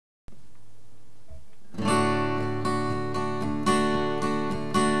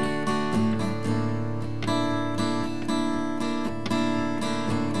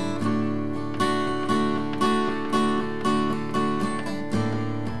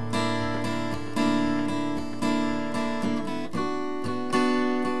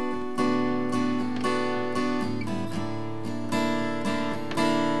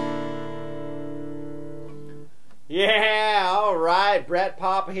right, Brett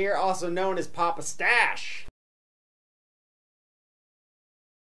Papa here, also known as Papa Stash.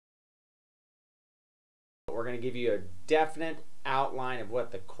 We're going to give you a definite outline of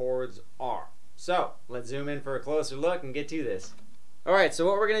what the chords are. So let's zoom in for a closer look and get to this. All right, so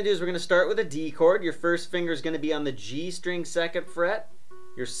what we're going to do is we're going to start with a D chord. Your first finger is going to be on the G string 2nd fret.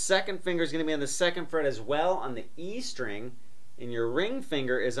 Your second finger is going to be on the 2nd fret as well on the E string. And your ring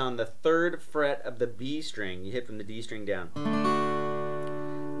finger is on the 3rd fret of the B string. You hit from the D string down.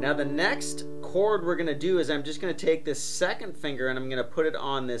 Now the next chord we're going to do is I'm just going to take this 2nd finger and I'm going to put it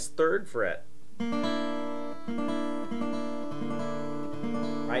on this 3rd fret.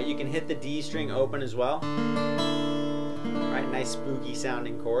 Right, you can hit the D string open as well. Right, nice spooky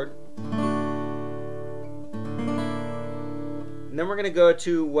sounding chord. And then we're going to go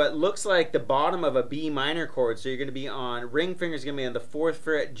to what looks like the bottom of a B minor chord. So you're going to be on, ring finger is going to be on the 4th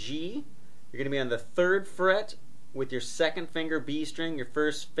fret G. You're going to be on the 3rd fret with your 2nd finger B string. Your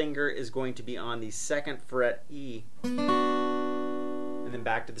first finger is going to be on the 2nd fret E. And then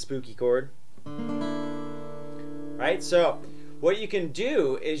back to the spooky chord. Right, so what you can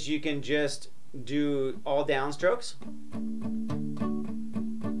do is you can just do all downstrokes.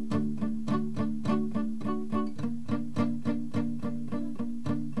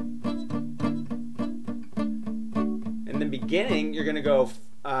 In the beginning, you're going to go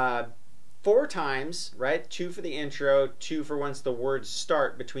 4 times, right? 2 for the intro, 2 for once the words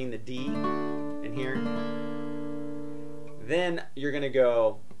start between the D and here. Then you're going to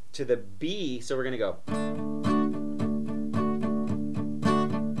go to the B, so we're going to go.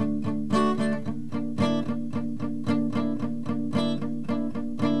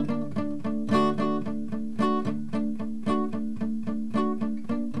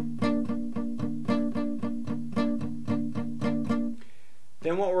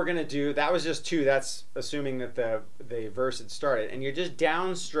 Then what we're going to do, that was just 2, that's assuming that the verse had started, and you're just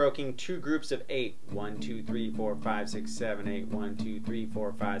downstroking 2 groups of 8. 1, 2, 3, 4, 5, 6, 7, 8. 1, 2, 3,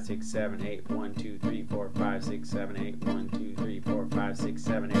 4, 5, 6, 7, 8. 1, 2, 3, 4, 5, 6, 7, 8. 1, 2, 3, 4, 5, 6,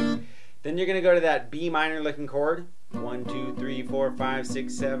 7, 8. Then you're going to go to that B minor looking chord. 1, 2, 3, 4, 5,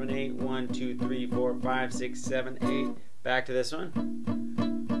 6, 7, 8. 1, 2, 3, 4, 5, 6, 7, 8. Back to this one.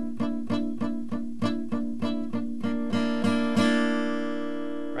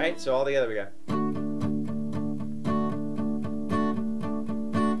 Right, so all together we go.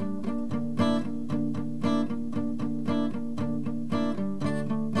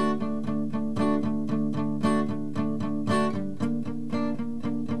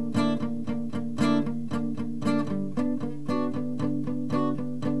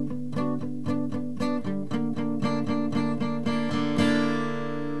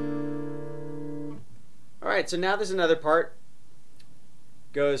 All right, so now there's another part.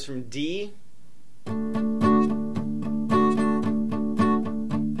 Goes from D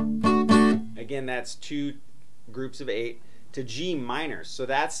again, that's 2 groups of 8 to G minor. So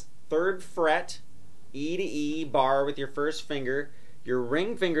that's 3rd fret, E to E bar with your first finger. Your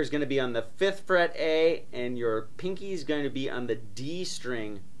ring finger is going to be on the 5th fret A, and your pinky is going to be on the D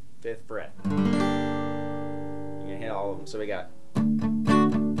string 5th fret. You're going to hit all of them. So we got.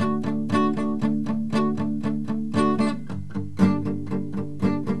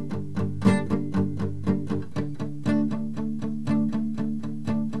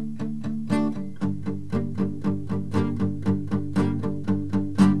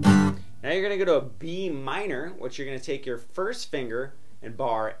 Now you're going to go to a B minor, which you're going to take your first finger and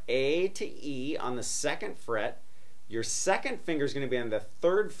bar A to E on the 2nd fret. Your second finger is going to be on the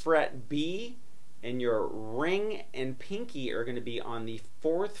 3rd fret B, and your ring and pinky are going to be on the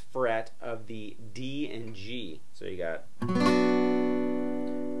 4th fret of the D and G. So you got,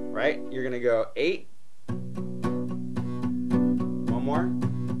 right? You're going to go 8. One more.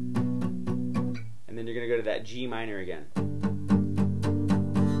 And then you're going to go to that G minor again.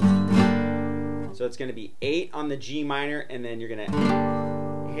 So it's going to be 8 on the G minor, and then you're going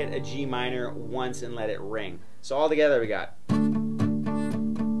to hit a G minor once and let it ring. So all together we got.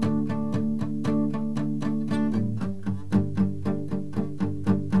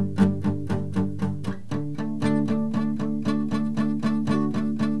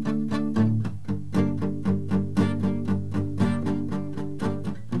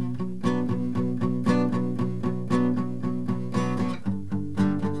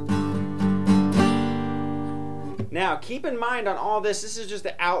 Now, keep in mind on all this, this is just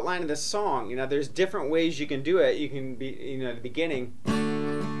the outline of the song. You know, there's different ways you can do it. You can be, you know, at the beginning.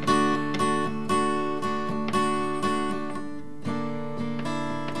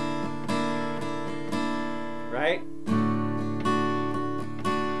 Right?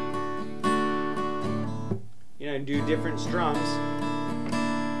 You know, do different strums.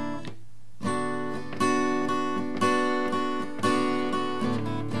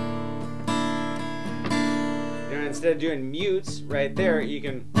 instead of doing mutes right there, you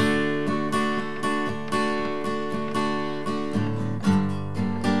can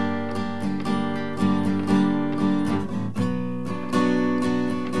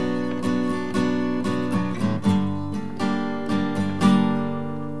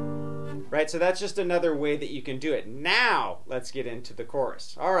right, so that's just another way that you can do it. Now, let's get into the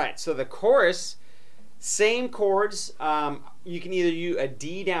chorus. All right, so the chorus, same chords. You can either use a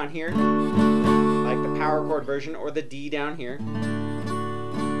D down here, like the power chord version, or the D down here.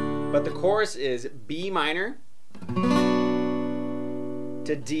 But the chorus is B minor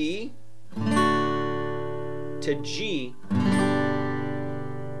to D to G and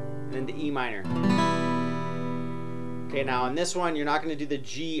then to E minor. Okay, now on this one, you're not going to do the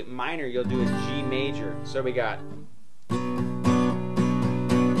G minor, you'll do a G major. So we got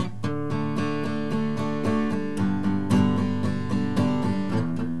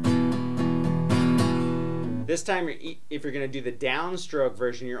this time, if you're going to do the downstroke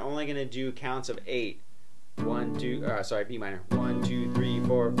version, you're only going to do counts of 8. 1, 2, sorry, B minor. 1, 2, 3,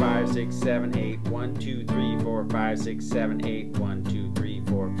 4, 5, 6, 7, 8. 1, 2, 3, 4, 5, 6, 7, 8. 1, 2, 3,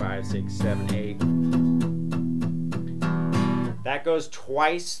 4, 5, 6, 7, 8. That goes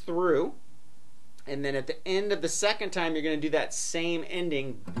twice through, and then at the end of the second time you're going to do that same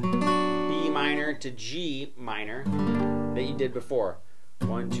ending, B minor to G minor, that you did before.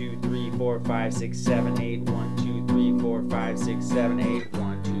 1, 2, 3, 4, 5, 6, 7, 8. 1, 2, 3, 4, 5, 6, 7, 8.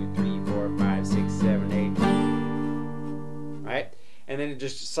 1, 2, 3, 4, 5, 6, 7, 8. Right? And then it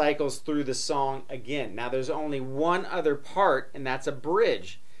just cycles through the song again. Now there's only one other part, and that's a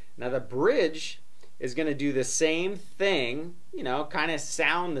bridge. Now the bridge is going to do the same thing, you know, kind of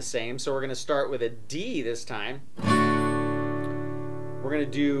sound the same. So we're going to start with a D this time. We're going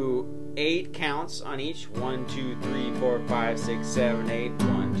to do 8 counts on each. 1, 2, 3, 4, 5, 6, 7, 8.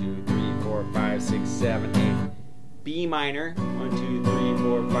 1, 2, 3, 4, 5, 6, 7, 8. B minor. 1, 2, 3,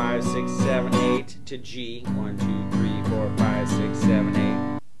 4, 5, 6, 7, 8 to G. 1, 2, 3, 4, 5, 6, 7,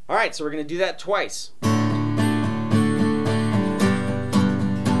 8. All right, so we're going to do that twice.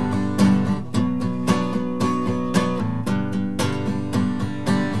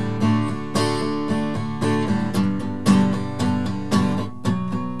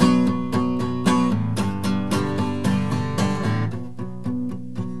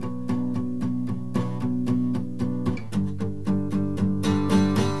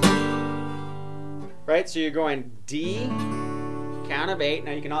 Right, so you're going D, count of 8.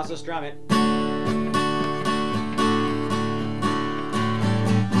 Now you can also strum it.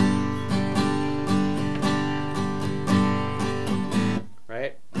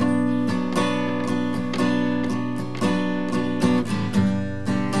 Right?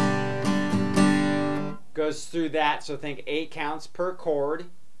 Goes through that, so think 8 counts per chord.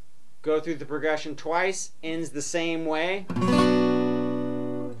 Go through the progression twice, ends the same way.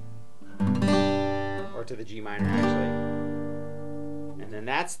 To the G minor actually, and then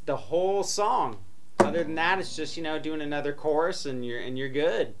that's the whole song. Other than that, it's just, you know, doing another chorus and you're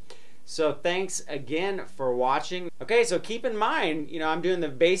good. So thanks again for watching. Okay, so keep in mind, you know, I'm doing the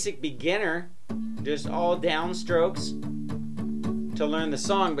basic beginner, just all downstrokes to learn the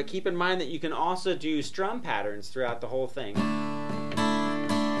song, but keep in mind that you can also do strum patterns throughout the whole thing.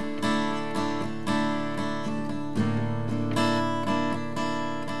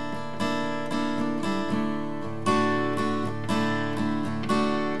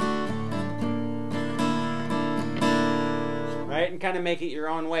 And kind of make it your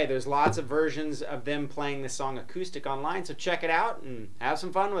own way. There's lots of versions of them playing the song acoustic online, so check it out and have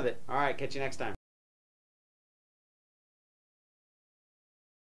some fun with it. All right, catch you next time.